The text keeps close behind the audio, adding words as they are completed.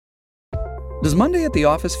Does Monday at the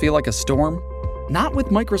office feel like a storm? Not with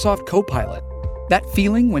Microsoft Copilot. That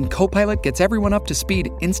feeling when Copilot gets everyone up to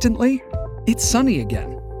speed instantly? It's sunny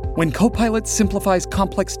again. When Copilot simplifies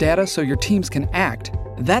complex data so your teams can act,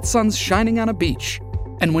 that sun's shining on a beach.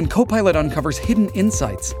 And when Copilot uncovers hidden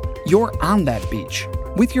insights, you're on that beach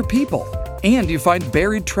with your people, and you find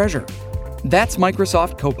buried treasure. That's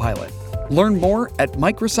Microsoft Copilot. Learn more at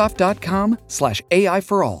Microsoft.com/AI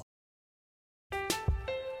for all.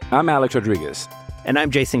 I'm Alex Rodriguez. And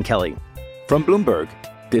I'm Jason Kelly. From Bloomberg,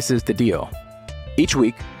 this is The Deal. Each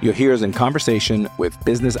week, you'll hear us in conversation with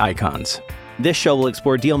business icons. This show will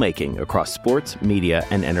explore deal-making across sports, media,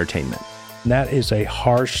 and entertainment. That is a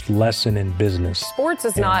harsh lesson in business. Sports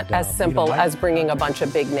is not as simple as bringing a bunch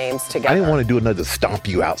of big names together. I didn't want to do another stomp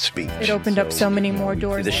you out speech. It opened up so many more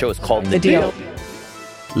doors. The show is called The Deal.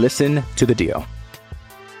 Listen to The Deal.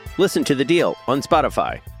 Listen to The Deal on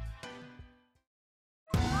Spotify.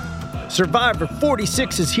 Survivor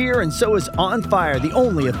 46 is here, and so is On Fire, the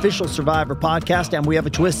only official Survivor podcast, and we have a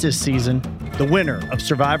twist this season. The winner of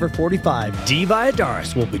Survivor 45, Dee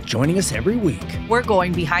Valladares, will be joining us every week. We're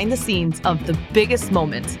going behind the scenes of the biggest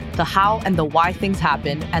moments, the how and the why things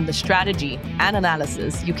happen, and the strategy and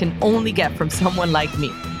analysis you can only get from someone like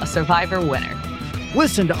me, a Survivor winner.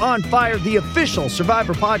 Listen to On Fire, the official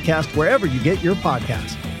Survivor podcast, wherever you get your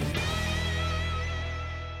podcasts.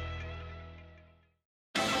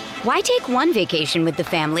 Why take one vacation with the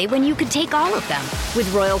family when you could take all of them?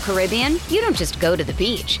 With Royal Caribbean, you don't just go to the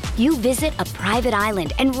beach. You visit a private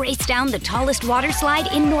island and race down the tallest water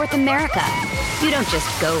slide in North America. You don't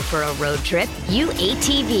just go for a road trip. You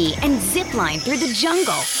ATV and zip line through the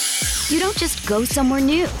jungle. You don't just go somewhere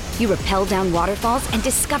new. You rappel down waterfalls and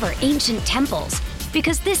discover ancient temples.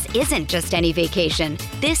 Because this isn't just any vacation.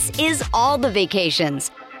 This is all the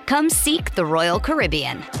vacations. Come seek the Royal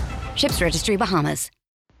Caribbean. Ships Registry, Bahamas.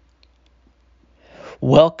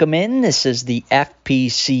 Welcome in. This is the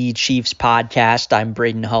FPC Chiefs podcast. I'm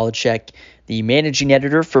Braden Holochek, the managing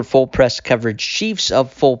editor for Full Press Coverage Chiefs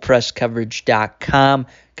of FullPressCoverage.com,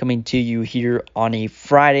 coming to you here on a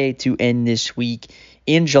Friday to end this week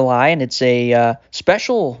in July. And it's a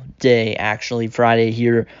special day, actually, Friday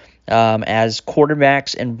here, as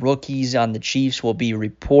quarterbacks and rookies on the Chiefs will be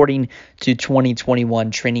reporting to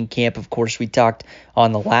 2021 training camp. Of course, we talked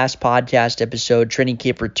on the last podcast episode, training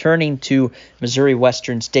camp returning to Missouri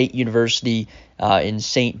Western State University in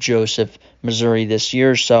St. Joseph, Missouri this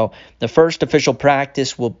year. So the first official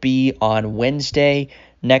practice will be on Wednesday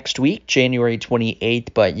next week, January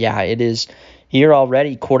 28th. But yeah, it is here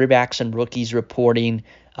already, quarterbacks and rookies reporting.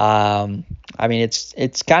 I mean,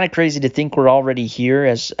 it's kind of crazy to think we're already here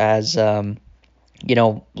as you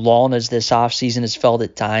know, long as this offseason has felt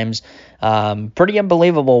at times. Pretty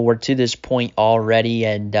unbelievable we're to this point already,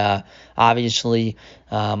 and obviously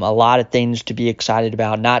a lot of things to be excited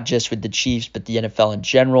about, not just with the Chiefs, but the NFL in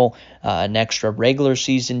general. An extra regular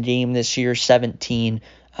season game this year, 17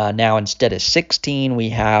 now instead of 16. We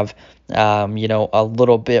have, you know, a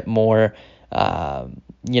little bit more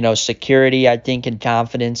security, I think, and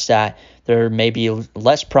confidence that there may be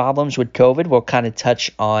less problems with COVID. We'll kind of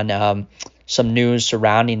touch on some news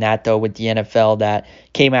surrounding that, though, with the NFL that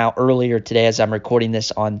came out earlier today as I'm recording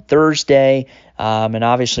this on Thursday. And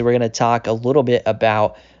obviously we're going to talk a little bit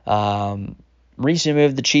about recent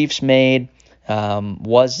move the Chiefs made.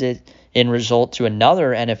 Was it in result to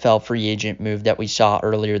another NFL free agent move that we saw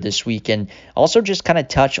earlier this week? And also just kind of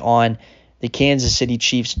touch on the Kansas City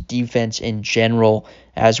Chiefs defense in general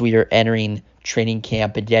as we are entering training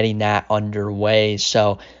camp and getting that underway.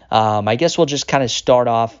 So I guess we'll just kind of start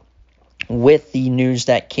off with the news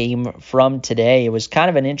that came from today. It was kind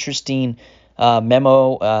of an interesting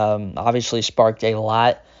memo, obviously sparked a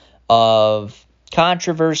lot of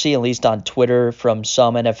controversy, at least on Twitter, from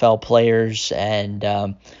some NFL players. And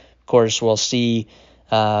of course, we'll see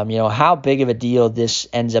how big of a deal this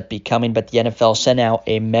ends up becoming. But the NFL sent out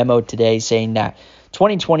a memo today saying that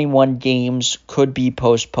 2021 games could be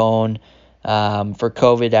postponed for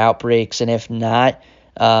COVID outbreaks. And if not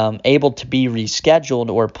able to be rescheduled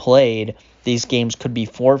or played, these games could be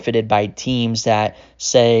forfeited by teams that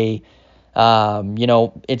say,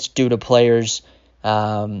 it's due to players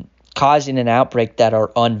causing an outbreak that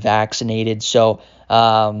are unvaccinated. So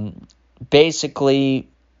basically,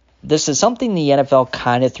 this is something the NFL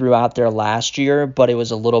kind of threw out there last year, but it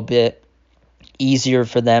was a little bit easier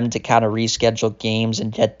for them to kind of reschedule games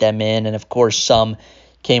and get them in. And of course, some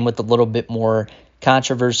came with a little bit more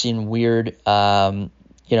controversy and weird,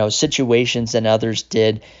 situations than others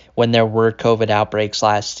did when there were COVID outbreaks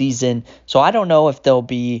last season. So I don't know if they'll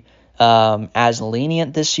be as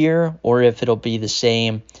lenient this year or if it'll be the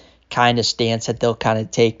same kind of stance that they'll kind of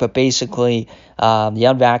take. But basically, the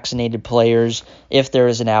unvaccinated players, if there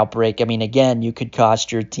is an outbreak, I mean, again, you could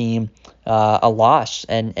cost your team a loss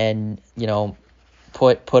and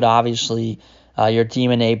put obviously your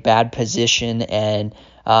team in a bad position. And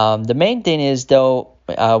the main thing is, though,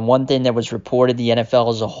 one thing that was reported, the NFL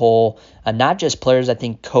as a whole, not just players, I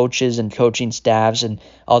think coaches and coaching staffs and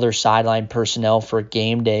other sideline personnel for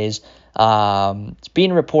game days, it's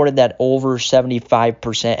being reported that over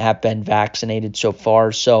 75% have been vaccinated so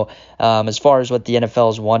far. So as far as what the NFL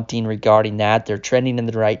is wanting regarding that, they're trending in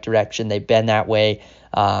the right direction. They've been that way,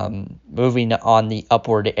 moving on the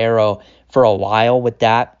upward arrow for a while with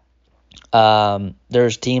that.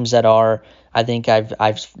 There's teams that are, I think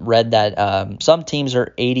I've read that some teams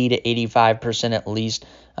are 80 to 85% at least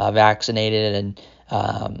vaccinated, and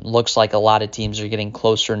looks like a lot of teams are getting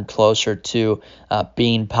closer and closer to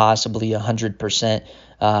being possibly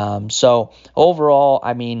 100%. So overall,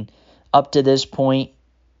 I mean, up to this point,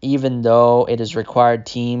 even though it has required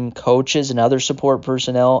team coaches and other support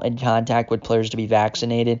personnel in contact with players to be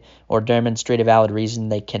vaccinated or demonstrate a valid reason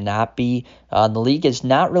they cannot be, the league is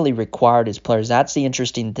not really required as players. That's the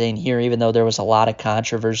interesting thing here, even though there was a lot of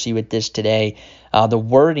controversy with this today. The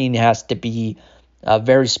wording has to be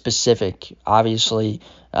very specific. Obviously,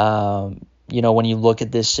 when you look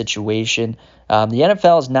at this situation, the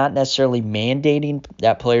NFL is not necessarily mandating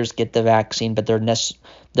that players get the vaccine, but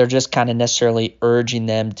they're just kind of necessarily urging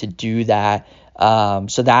them to do that.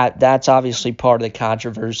 So that's obviously part of the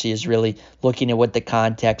controversy, is really looking at what the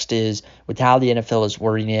context is with how the NFL is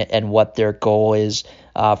wording it and what their goal is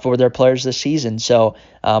for their players this season. So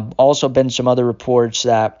also been some other reports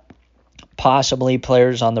that possibly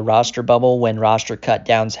players on the roster bubble, when roster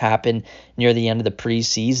cutdowns happen near the end of the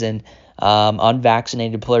preseason,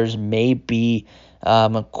 unvaccinated players may be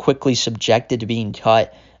quickly subjected to being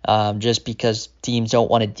cut just because teams don't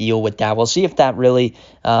want to deal with that. We'll see if that really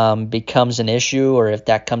becomes an issue or if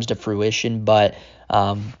that comes to fruition. But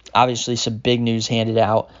obviously some big news handed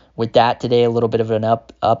out with that today, a little bit of an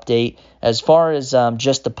update. As far as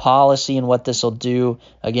just the policy and what this will do,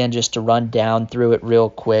 again, just to run down through it real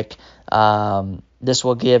quick, this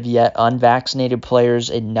will give yet unvaccinated players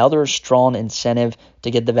another strong incentive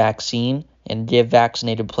to get the vaccine and give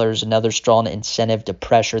vaccinated players another strong incentive to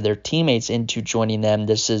pressure their teammates into joining them.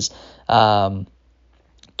 This is kind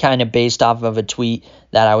of based off of a tweet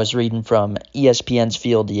that I was reading from ESPN's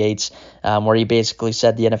Field Yates, where he basically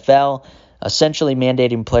said the NFL essentially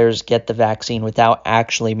mandating players get the vaccine without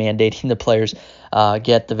actually mandating the players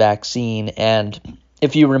get the vaccine. And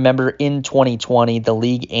if you remember, in 2020, the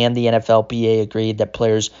league and the NFLPA agreed that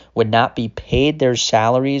players would not be paid their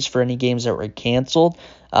salaries for any games that were canceled.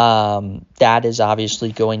 That is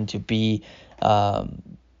obviously going to be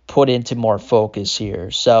put into more focus here.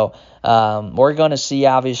 So we're going to see,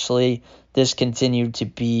 obviously, this continue to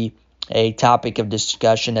be a topic of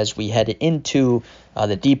discussion as we head into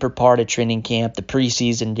the deeper part of training camp, the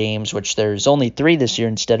preseason games, which there's only 3 this year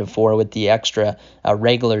instead of 4 with the extra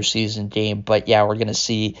regular season game. But yeah, we're going to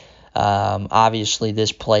see obviously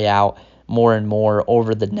this play out more and more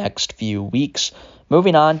over the next few weeks.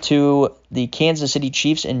 Moving on to the Kansas City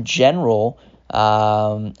Chiefs in general.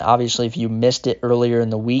 Obviously, if you missed it earlier in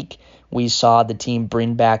the week, we saw the team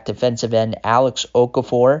bring back defensive end Alex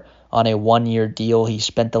Okafor on a 1-year deal. He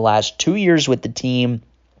spent the last 2 years with the team.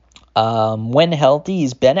 When healthy,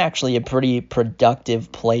 he's been actually a pretty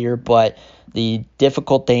productive player, but the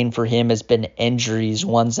difficult thing for him has been injuries,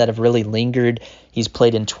 ones that have really lingered. He's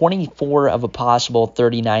played in 24 of a possible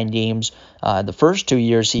 39 games. The first 2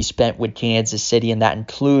 years he spent with Kansas City, and that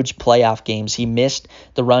includes playoff games. He missed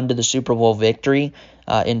the run to the Super Bowl victory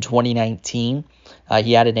in 2019.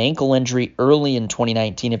 He had an ankle injury early in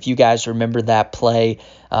 2019. If you guys remember that play,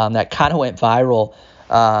 that kind of went viral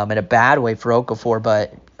in a bad way for Okafor,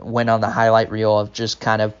 but went on the highlight reel of just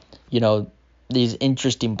kind of, these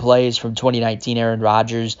interesting plays from 2019. Aaron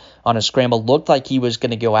Rodgers on a scramble looked like he was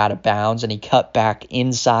going to go out of bounds, and he cut back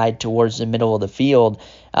inside towards the middle of the field,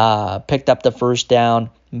 picked up the first down.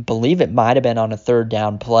 I believe it might have been on a 3rd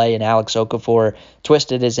down play, and Alex Okafor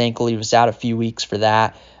twisted his ankle. He was out a few weeks for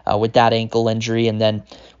that with that ankle injury. And then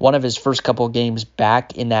one of his first couple of games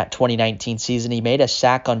back in that 2019 season, he made a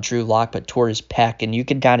sack on Drew Lock but tore his pec, and you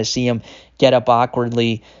can kind of see him get up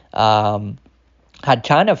awkwardly. Had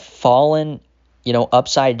kind of fallen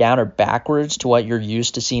upside down or backwards to what you're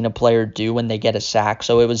used to seeing a player do when they get a sack.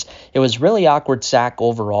 So it was really awkward sack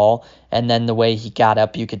overall. And then the way he got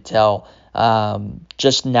up, you could tell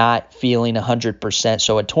just not feeling 100%.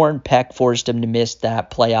 So a torn pec forced him to miss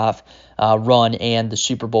that playoff run and the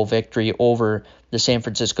Super Bowl victory over the San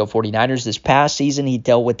Francisco 49ers. This past season, he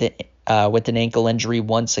dealt with an ankle injury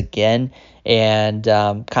once again, and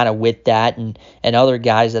kind of with that and other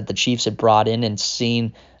guys that the Chiefs had brought in and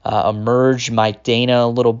seen emerge. Mike Dana a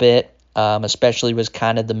little bit, especially was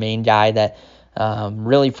kind of the main guy that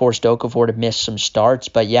really forced Okafor to miss some starts.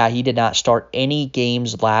 But yeah, he did not start any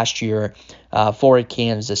games last year for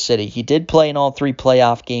Kansas City. He did play in all 3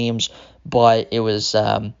 playoff games, but it was,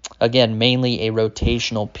 again, mainly a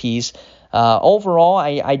rotational piece. Overall,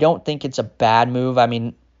 I don't think it's a bad move. I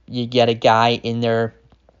mean, you get a guy in there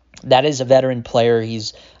that is a veteran player.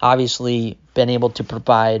 He's obviously been able to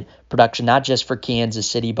provide production not just for Kansas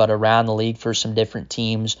City, but around the league for some different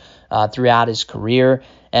teams throughout his career.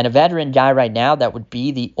 And a veteran guy right now that would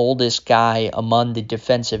be the oldest guy among the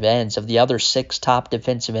defensive ends. Of the other 6 top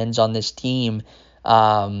defensive ends on this team,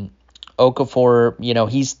 Okafor,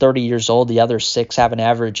 he's 30 years old. The other 6 have an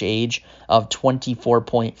average age of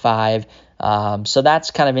 24.5. So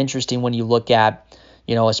that's kind of interesting when you look at,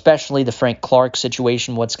 especially the Frank Clark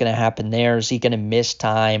situation. What's going to happen there? Is he going to miss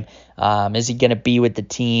time? Is he going to be with the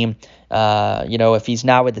team? If he's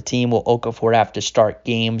not with the team, will Okafor have to start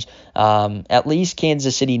games? At least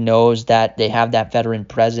Kansas City knows that they have that veteran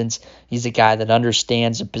presence. He's a guy that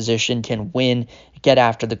understands the position, can win, get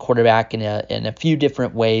after the quarterback in a few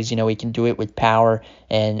different ways. He can do it with power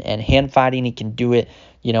and hand fighting. He can do it,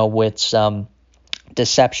 with some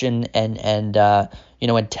deception and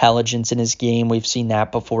intelligence in his game. We've seen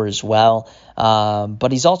that before as well.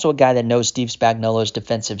 But he's also a guy that knows Steve Spagnuolo's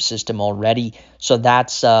defensive system already. So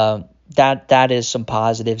that's that is some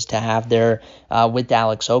positives to have there with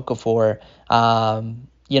Alex Okafor.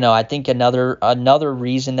 I think another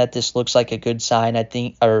reason that this looks like a good sign,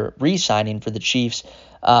 or re-signing for the Chiefs,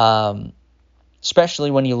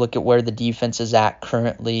 especially when you look at where the defense is at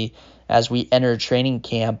currently as we enter training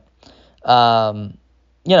camp. I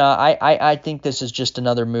think this is just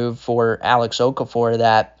another move for Alex Okafor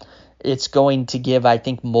that it's going to give, I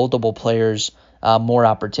think, multiple players more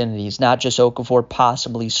opportunities. Not just Okafor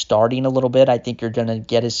possibly starting a little bit. I think you're going to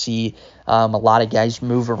get to see a lot of guys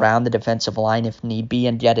move around the defensive line if need be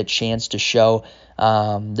and get a chance to show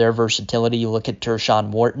their versatility. You look at Tershawn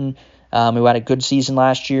Wharton, who had a good season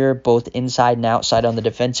last year, both inside and outside on the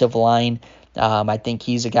defensive line. I think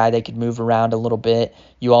he's a guy that could move around a little bit.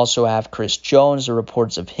 You also have Chris Jones, the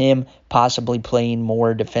reports of him possibly playing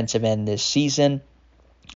more defensive end this season.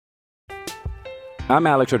 I'm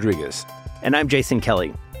Alex Rodriguez. And I'm Jason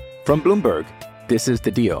Kelly. From Bloomberg, this is The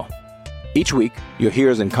Deal. Each week, you'll hear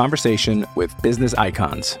us in conversation with business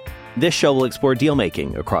icons. This show will explore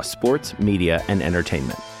deal-making across sports, media, and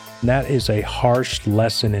entertainment. That is a harsh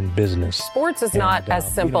lesson in business. Sports is not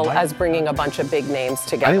as simple as bringing a bunch of big names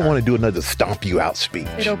together. I didn't want to do another stomp you out speech.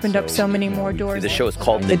 It opened up so many more doors. The show is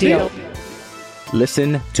called The Deal.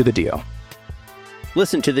 Listen to The Deal.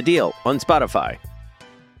 Listen to The Deal on Spotify.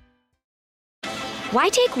 Why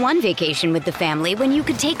take one vacation with the family when you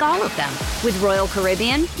could take all of them? With Royal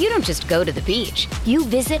Caribbean, you don't just go to the beach. You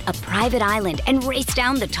visit a private island and race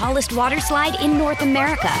down the tallest water slide in North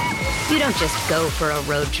America. You don't just go for a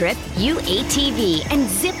road trip. You ATV and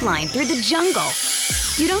zip line through the jungle.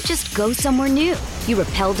 You don't just go somewhere new. You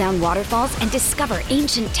rappel down waterfalls and discover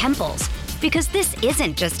ancient temples. Because this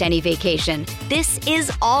isn't just any vacation. This is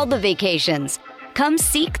all the vacations. Come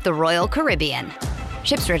seek the Royal Caribbean.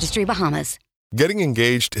 Ships Registry, Bahamas. Getting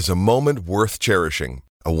engaged is a moment worth cherishing.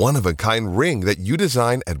 A one-of-a-kind ring that you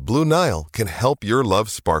design at Blue Nile can help your love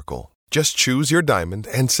sparkle. Just choose your diamond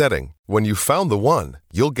and setting. When you've found the one,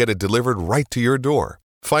 you'll get it delivered right to your door.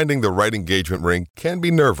 Finding the right engagement ring can be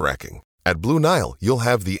nerve-wracking. At Blue Nile, you'll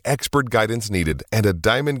have the expert guidance needed and a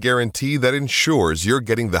diamond guarantee that ensures you're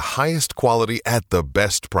getting the highest quality at the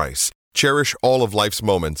best price. Cherish all of life's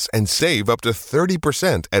moments and save up to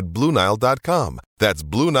 30% at BlueNile.com. That's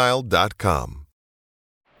BlueNile.com.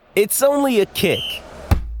 It's only a kick,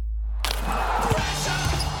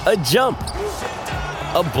 a jump,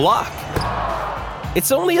 a block.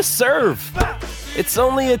 It's only a serve. It's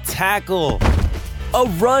only a tackle, a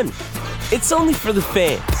run. It's only for the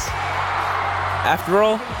fans. After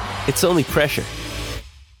all, it's only pressure.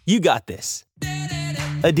 You got this.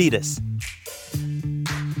 Adidas.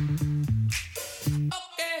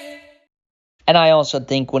 And I also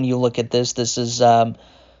think when you look at this is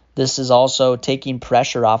also taking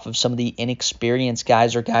pressure off of some of the inexperienced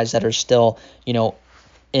guys or guys that are still,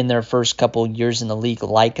 in their first couple years in the league,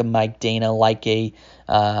 like a Mike Dana, like a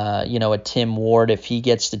Tim Ward, if he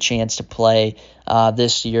gets the chance to play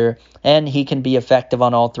this year, and he can be effective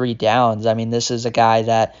on all three downs. I mean, this is a guy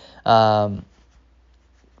that,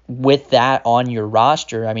 with that on your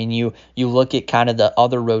roster, I mean, you look at kind of the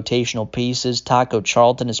other rotational pieces. Taco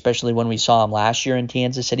Charlton, especially when we saw him last year in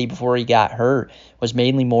Kansas City before he got hurt, was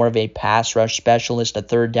mainly more of a pass rush specialist, a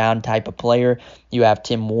third down type of player. You have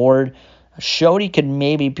Tim Ward. Showed he could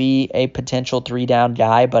maybe be a potential 3-down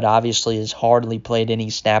guy, but obviously has hardly played any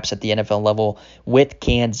snaps at the NFL level with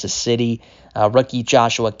Kansas City. Rookie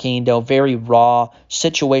Joshua Kendo, very raw,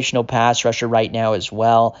 situational pass rusher right now as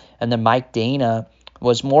well. And then Mike Dana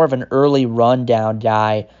was more of an early rundown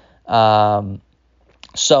guy.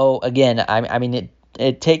 So again, I mean,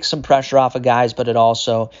 it takes some pressure off of guys, but it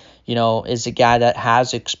also, is a guy that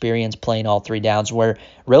has experience playing all three downs, where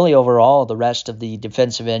really overall the rest of the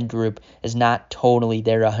defensive end group is not totally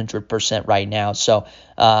there 100% right now. So,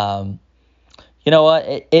 you know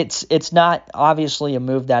what? It's not obviously a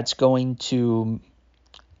move that's going to,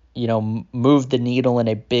 move the needle in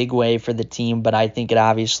a big way for the team, but I think it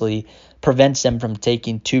obviously prevents them from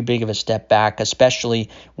taking too big of a step back, especially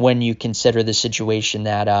when you consider the situation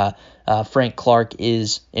that Frank Clark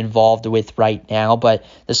is involved with right now. But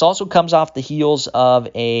this also comes off the heels of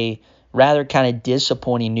a rather kind of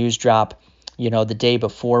disappointing news drop. The day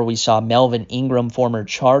before, we saw Melvin Ingram, former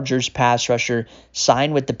Chargers pass rusher,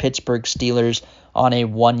 sign with the Pittsburgh Steelers on a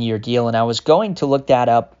 1-year deal. And I was going to look that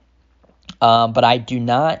up, but I do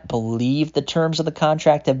not believe the terms of the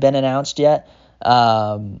contract have been announced yet.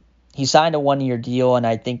 He signed a 1-year deal, and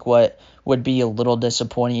I think what would be a little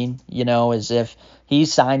disappointing, is if he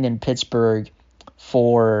signed in Pittsburgh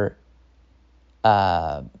for,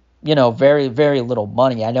 very, very little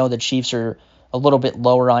money. I know the Chiefs are a little bit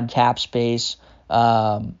lower on cap space,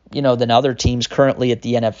 than other teams currently at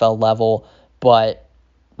the NFL level, but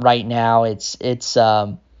right now it's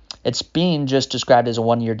being just described as a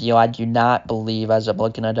 1-year deal. I do not believe, as I'm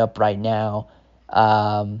looking it up right now,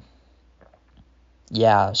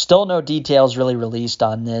 still no details really released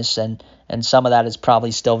on this, and some of that is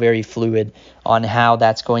probably still very fluid on how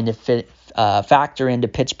that's going to factor into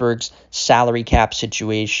Pittsburgh's salary cap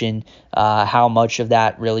situation. How much of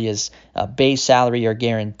that really is base salary or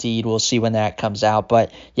guaranteed, we'll see when that comes out.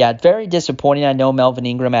 But yeah, very disappointing. I know Melvin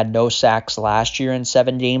Ingram had no sacks last year in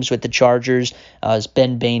 7 games with the Chargers. Has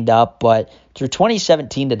been banged up, but through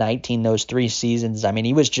 2017 to 19, those 3 seasons, I mean,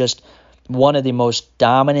 he was just one of the most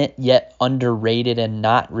dominant yet underrated and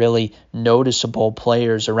not really noticeable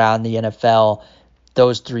players around the NFL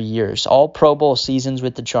those 3 years. All Pro Bowl seasons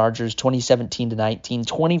with the Chargers, 2017 to 19,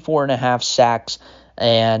 24.5 sacks,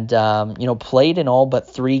 and played in all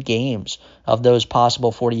but 3 games of those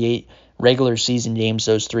possible 48 regular season games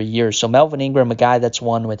those 3 years. So Melvin Ingram, a guy that's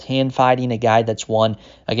won with hand fighting, a guy that's won,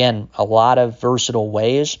 again, a lot of versatile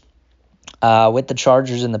ways with the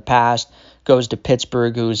Chargers in the past, goes to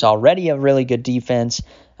Pittsburgh, who's already a really good defense.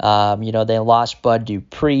 They lost Bud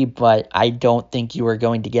Dupree, but I don't think you are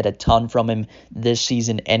going to get a ton from him this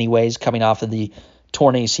season anyways, coming off of the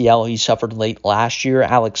torn ACL he suffered late last year.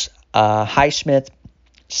 Alex Highsmith,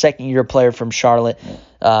 second-year player from Charlotte,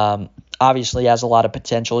 obviously has a lot of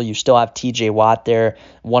potential. You still have TJ Watt there,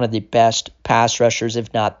 one of the best pass rushers,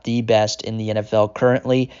 if not the best in the NFL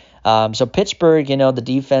currently. So Pittsburgh, the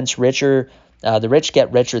defense richer. The rich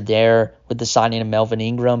get richer there with the signing of Melvin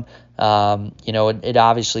Ingram. It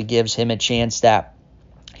obviously gives him a chance that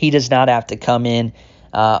he does not have to come in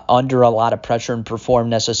under a lot of pressure and perform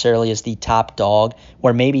necessarily as the top dog,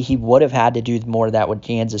 where maybe he would have had to do more of that with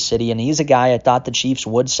Kansas City. And he's a guy I thought the Chiefs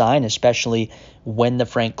would sign, especially when the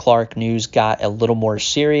Frank Clark news got a little more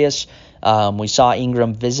serious. We saw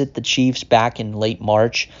Ingram visit the Chiefs back in late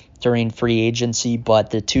March during free agency,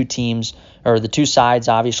 but the two sides,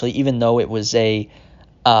 obviously, even though it was a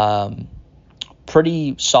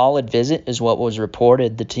pretty solid visit is what was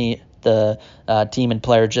reported, the team and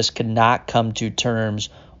player just could not come to terms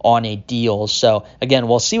on a deal. So again,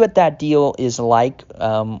 we'll see what that deal is like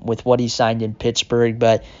with what he signed in Pittsburgh,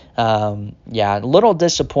 but a little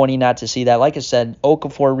disappointing not to see that. Like I said,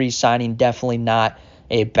 Okafor re-signing, definitely not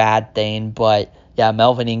a bad thing, but yeah,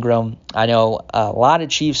 Melvin Ingram, I know a lot of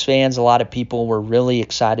Chiefs fans, a lot of people were really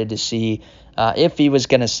excited to see if he was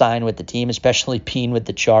going to sign with the team, especially being with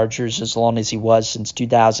the Chargers as long as he was since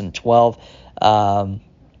 2012,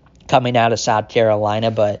 coming out of South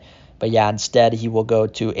Carolina. But yeah, instead he will go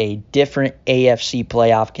to a different AFC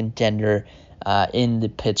playoff contender in the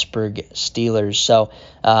Pittsburgh Steelers. So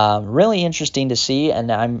really interesting to see,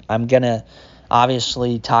 and I'm going to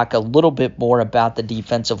obviously talk a little bit more about the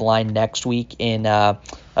defensive line next week in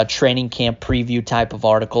a training camp preview type of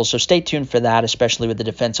article. So stay tuned for that, especially with the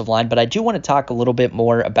defensive line. But I do want to talk a little bit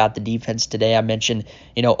more about the defense today. I mentioned,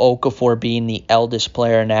 Okafor being the eldest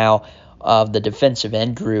player now of the defensive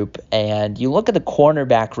end group. And you look at the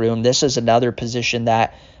cornerback room, this is another position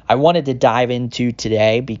that I wanted to dive into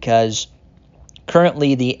today because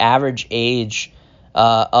currently the average age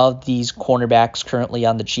of these cornerbacks currently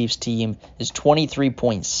on the Chiefs team is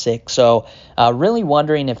 23.6. So really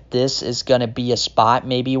wondering if this is going to be a spot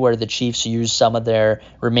maybe where the Chiefs use some of their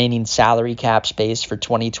remaining salary cap space for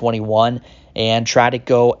 2021 and try to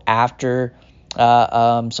go after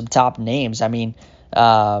some top names. I mean,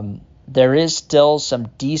 there is still some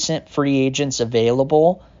decent free agents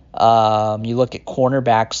available. You look at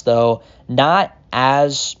cornerbacks, though, not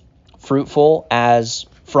as fruitful as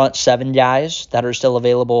front seven guys that are still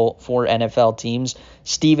available for NFL teams.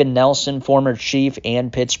 Steven Nelson, former Chief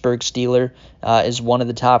and Pittsburgh Steeler, is one of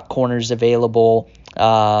the top corners available.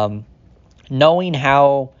 Knowing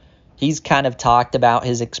how he's kind of talked about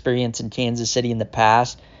his experience in Kansas City in the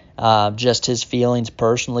past, just his feelings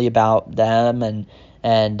personally about them and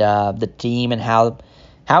the team and how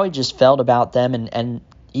he just felt about them and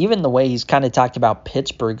even the way he's kind of talked about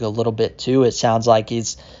Pittsburgh a little bit too. It sounds like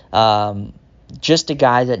he's just a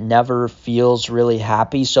guy that never feels really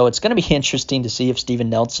happy. So it's going to be interesting to see if Steven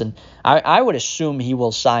Nelson, I would assume he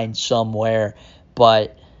will sign somewhere,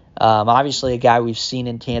 but obviously a guy we've seen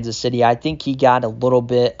in Kansas City. I think he got a little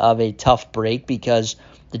bit of a tough break because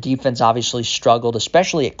the defense obviously struggled,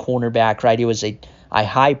 especially at cornerback, right? It was a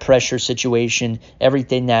high-pressure situation,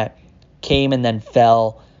 everything that came and then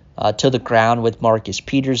fell to the ground with Marcus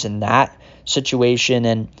Peters in that situation.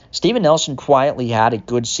 And Steven Nelson quietly had a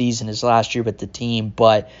good season his last year with the team,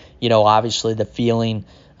 but, obviously the feeling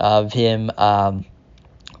of him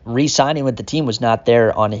re-signing with the team was not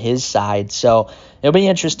there on his side. So it'll be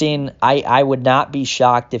interesting. I would not be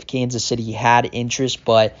shocked if Kansas City had interest,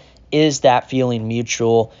 but is that feeling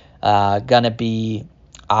mutual? Gonna be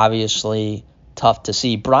obviously tough to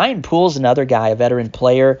see. Brian Poole's another guy, a veteran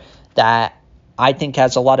player that I think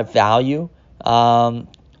has a lot of value on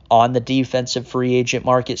the defensive free agent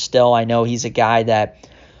market still. I know he's a guy that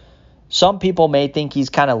some people may think he's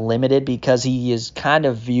kind of limited because he is kind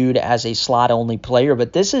of viewed as a slot-only player,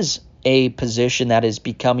 but this is a position that is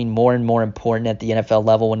becoming more and more important at the NFL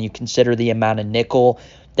level when you consider the amount of nickel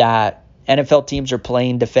that NFL teams are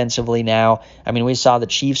playing defensively now. I mean, we saw the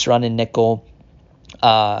Chiefs run in nickel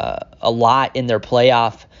a lot in their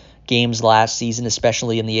playoff games last season,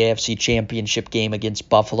 especially in the AFC Championship game against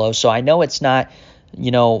Buffalo. So I know it's not,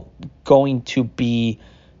 going to be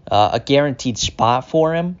a guaranteed spot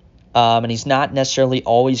for him. And he's not necessarily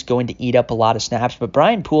always going to eat up a lot of snaps. But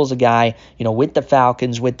Brian Poole's a guy, with the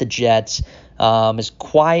Falcons, with the Jets, is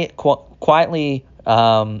quietly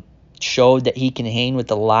showed that he can hang with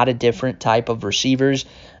a lot of different type of receivers.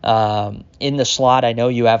 In the slot, I know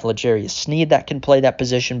you have L'Jarius Sneed that can play that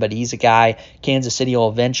position, but he's a guy Kansas City will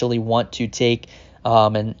eventually want to take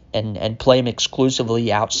and play him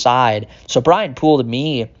exclusively outside. So Brian Poole, to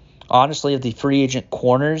me, honestly, of the free agent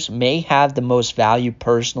corners, may have the most value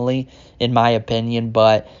personally, in my opinion.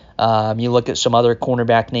 But you look at some other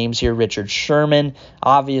cornerback names here. Richard Sherman,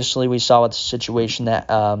 obviously, we saw what the situation that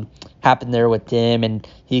happened there with him, and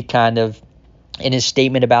he kind of, in his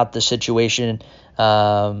statement about the situation,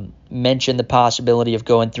 mentioned the possibility of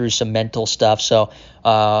going through some mental stuff. So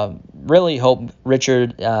really hope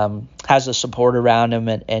Richard has the support around him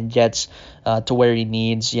and gets to where he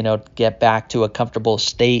needs, to get back to a comfortable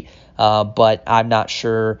state. But I'm not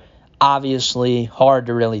sure. Obviously, hard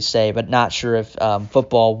to really say, but not sure if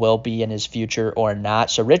football will be in his future or not.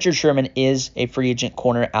 So Richard Sherman is a free agent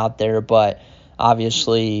corner out there, but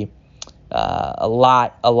obviously a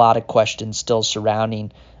lot of questions still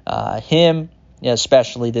surrounding him,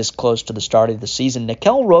 especially this close to the start of the season.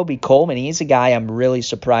 Nickel Roby-Coleman, he's a guy I'm really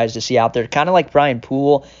surprised to see out there, kind of like Brian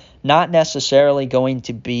Poole, not necessarily going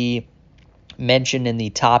to be mentioned in the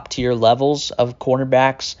top tier levels of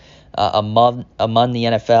cornerbacks among the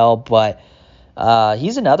NFL, but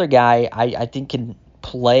he's another guy I think can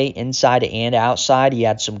play inside and outside. He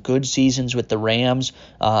had some good seasons with the Rams,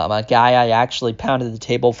 a guy I actually pounded the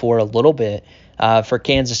table for a little bit for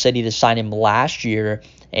Kansas City to sign him last year,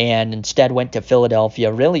 and instead went to Philadelphia.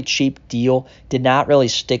 Really cheap deal. Did not really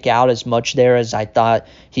stick out as much there as I thought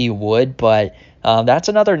he would, but that's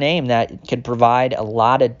another name that could provide a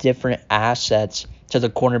lot of different assets to the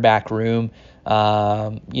cornerback room.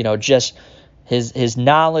 Just his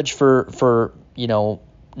knowledge for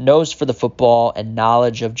nose for the football and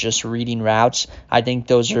knowledge of just reading routes. I think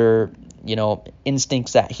those are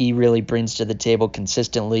instincts that he really brings to the table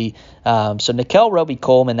consistently. So Nickeil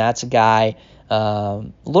Roby-Coleman, that's a guy a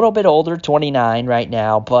little bit older, 29 right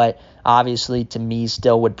now, but obviously to me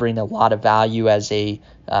still would bring a lot of value as a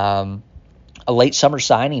late summer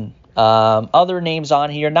signing. Other names on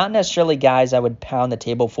here, not necessarily guys I would pound the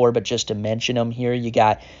table for, but just to mention them here, you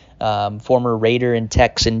got former Raider and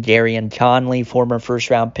Texan Darian Conley, former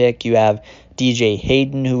first-round pick. You have DJ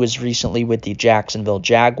Hayden, who was recently with the Jacksonville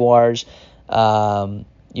Jaguars. You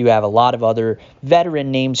have a lot of other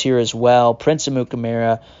veteran names here as well. Prince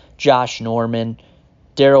Amukamara, Josh Norman,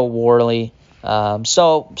 Daryl Worley.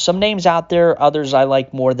 So some names out there, others I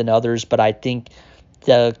like more than others, but I think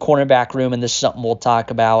the cornerback room, and this is something we'll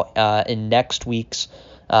talk about in next week's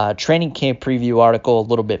training camp preview article a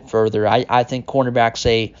little bit further. I think cornerback's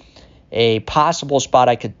a possible spot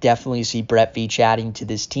I could definitely see Brett Veach adding to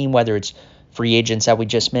this team, whether it's free agents that we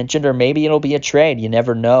just mentioned, or maybe it'll be a trade. You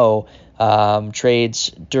never know. Trades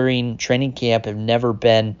during training camp have never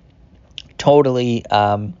been totally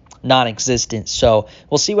non-existent. So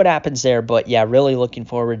we'll see what happens there. But yeah, really looking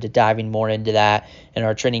forward to diving more into that in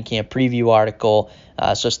our training camp preview article.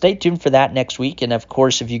 So stay tuned for that next week. And of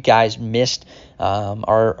course, if you guys missed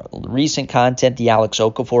our recent content, the Alex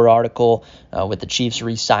Okafor article with the Chiefs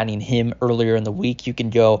re-signing him earlier in the week, you can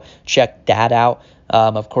go check that out.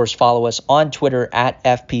 Of course, follow us on Twitter at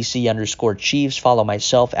FPC_Chiefs. Follow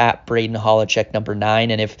myself at Braden Holacek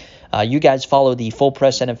 #9. And if you guys follow the Full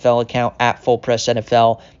Press NFL account at Full Press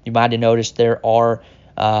NFL, you might have noticed there are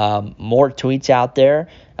more tweets out there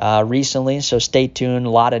recently. So stay tuned. A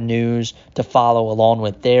lot of news to follow along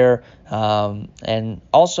with there. And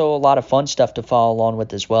also a lot of fun stuff to follow along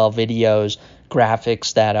with as well. Videos,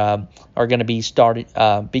 graphics that are going to be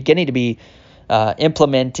beginning to be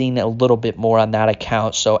implementing a little bit more on that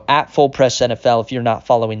account. So at Full Press NFL, if you're not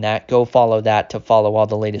following that, go follow that to follow all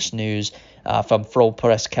the latest news from Full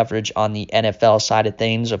Press coverage on the NFL side of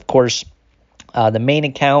things. Of course, the main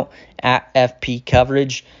account at FP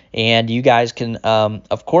Coverage, and you guys can,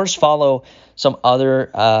 of course, follow some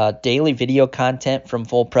other daily video content from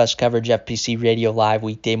Full Press Coverage, FPC Radio Live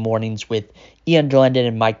weekday mornings with Ian Glendon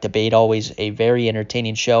and Mike Debate. Always a very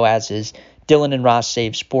entertaining show, as is Dylan and Ross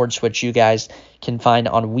Save Sports, which you guys can find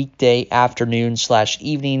on weekday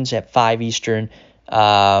afternoons/evenings at 5 Eastern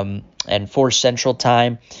and 4 Central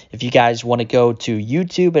Time. If you guys want to go to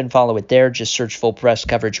YouTube and follow it there, just search Full Press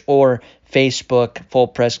Coverage, or Facebook, Full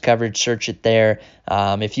Press Coverage, search it there.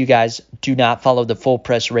 If you guys do not follow the Full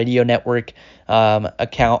Press Radio Network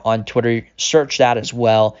account on Twitter, search that as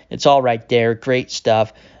well. It's all right there. Great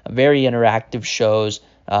stuff. Very interactive shows.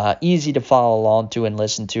 Easy to follow along to and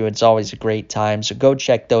listen to. It's always a great time. So go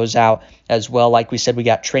check those out as well. Like we said, we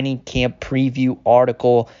got training camp preview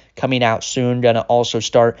article coming out soon. Going to also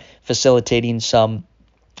start facilitating some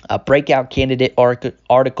breakout candidate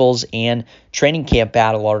articles and training camp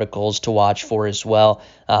battle articles to watch for as well.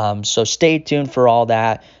 So stay tuned for all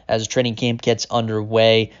that as training camp gets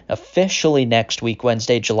underway officially next week,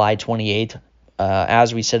 Wednesday, July 28th.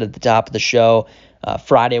 As we said at the top of the show,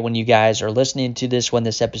 Friday, when you guys are listening to this, when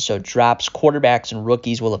this episode drops, quarterbacks and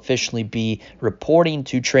rookies will officially be reporting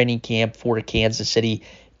to training camp for Kansas City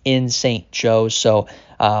in St. Joe. So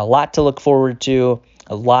a lot to look forward to.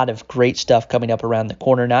 A lot of great stuff coming up around the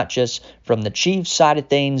corner, not just from the Chiefs side of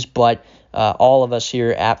things, but all of us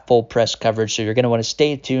here at Full Press Coverage. So you're going to want to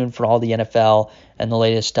stay tuned for all the NFL and the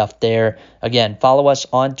latest stuff there. Again, follow us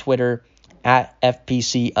on Twitter at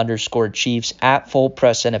FPC_Chiefs, at Full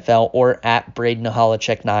Press NFL, or at Braden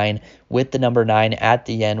Holacek 9 with the number 9 at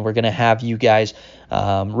the end. We're going to have you guys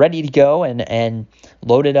ready to go and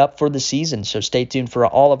loaded up for the season. So stay tuned for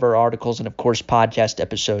all of our articles and, of course, podcast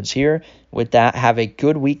episodes here. With that, have a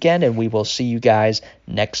good weekend, and we will see you guys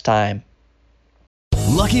next time.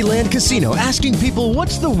 Lucky Land Casino, asking people,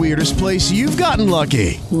 what's the weirdest place you've gotten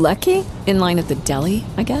lucky? Lucky? In line at the deli,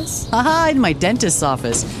 I guess? Aha, in my dentist's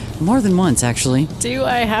office. More than once, actually. Do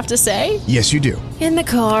I have to say? Yes, you do. In the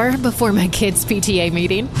car before my kids' PTA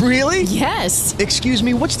meeting. Really? Yes. Excuse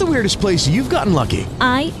me, what's the weirdest place you've gotten lucky?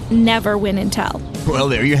 I never win and tell. Well,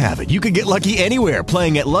 there you have it. You can get lucky anywhere,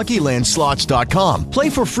 playing at LuckyLandSlots.com.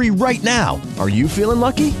 Play for free right now. Are you feeling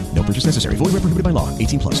lucky? No purchase necessary. Void where prohibited by law.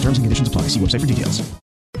 18+. Terms and conditions apply. See website for details.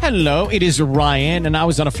 Hello, it is Ryan, and I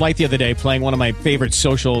was on a flight the other day playing one of my favorite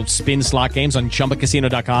social spin slot games on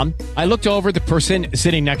ChumbaCasino.com. I looked over at the person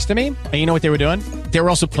sitting next to me, and you know what they were doing? They were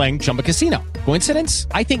also playing Chumba Casino. Coincidence?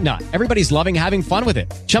 I think not. Everybody's loving having fun with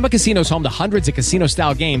it. Chumba Casino is home to hundreds of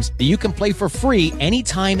casino-style games that you can play for free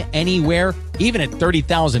anytime, anywhere, even at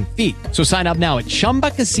 30,000 feet. So sign up now at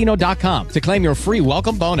ChumbaCasino.com to claim your free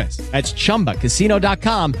welcome bonus. That's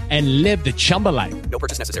ChumbaCasino.com and live the Chumba life. No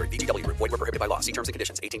purchase necessary. VGW. Void where prohibited by law. See terms and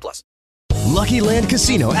conditions. 18+. Lucky Land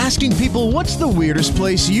Casino, asking people, what's the weirdest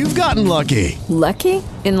place you've gotten lucky? Lucky?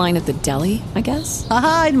 In line at the deli, I guess?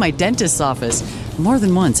 Aha, in my dentist's office. More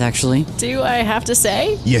than once, actually. Do I have to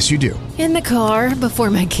say? Yes, you do. In the car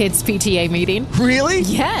before my kids' PTA meeting. Really?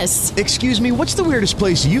 Yes. Excuse me, what's the weirdest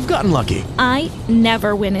place you've gotten lucky? I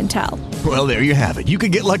never win and tell. Well, there you have it. You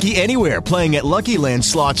can get lucky anywhere, playing at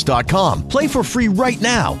LuckyLandSlots.com. Play for free right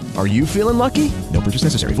now. Are you feeling lucky? No purchase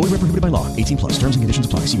necessary. Void where prohibited by law. 18+. Terms and conditions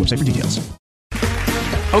apply. See website for details.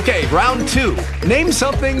 Okay, round two. Name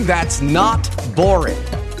something that's not boring.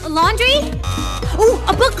 A laundry? Ooh,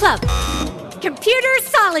 a book club. Computer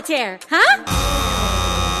solitaire, huh?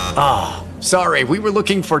 Ah, oh, sorry. We were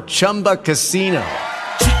looking for Chumba Casino.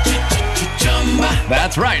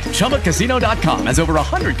 That's right. ChumbaCasino.com has over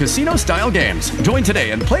 100 casino-style games. Join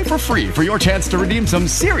today and play for free for your chance to redeem some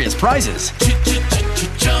serious prizes.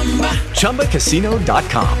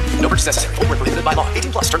 ChumbaCasino.com. No purchase necessary. Void where prohibited by law.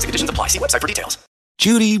 18+. Terms and conditions apply. See website for details.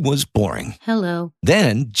 Judy was boring. Hello.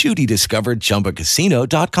 Then Judy discovered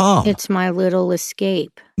ChumbaCasino.com. It's my little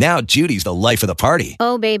escape. Now Judy's the life of the party.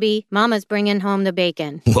 Oh, baby, mama's bringing home the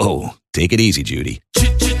bacon. Whoa, take it easy, Judy.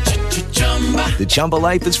 The Chumba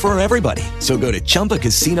life is for everybody. So go to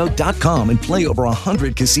ChumbaCasino.com and play over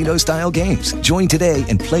 100 casino-style games. Join today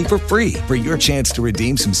and play for free for your chance to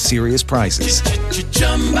redeem some serious prizes.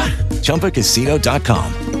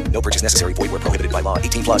 ChumbaCasino.com. No purchase necessary. Void where prohibited by law.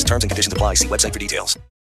 18+. Terms and conditions apply. See website for details.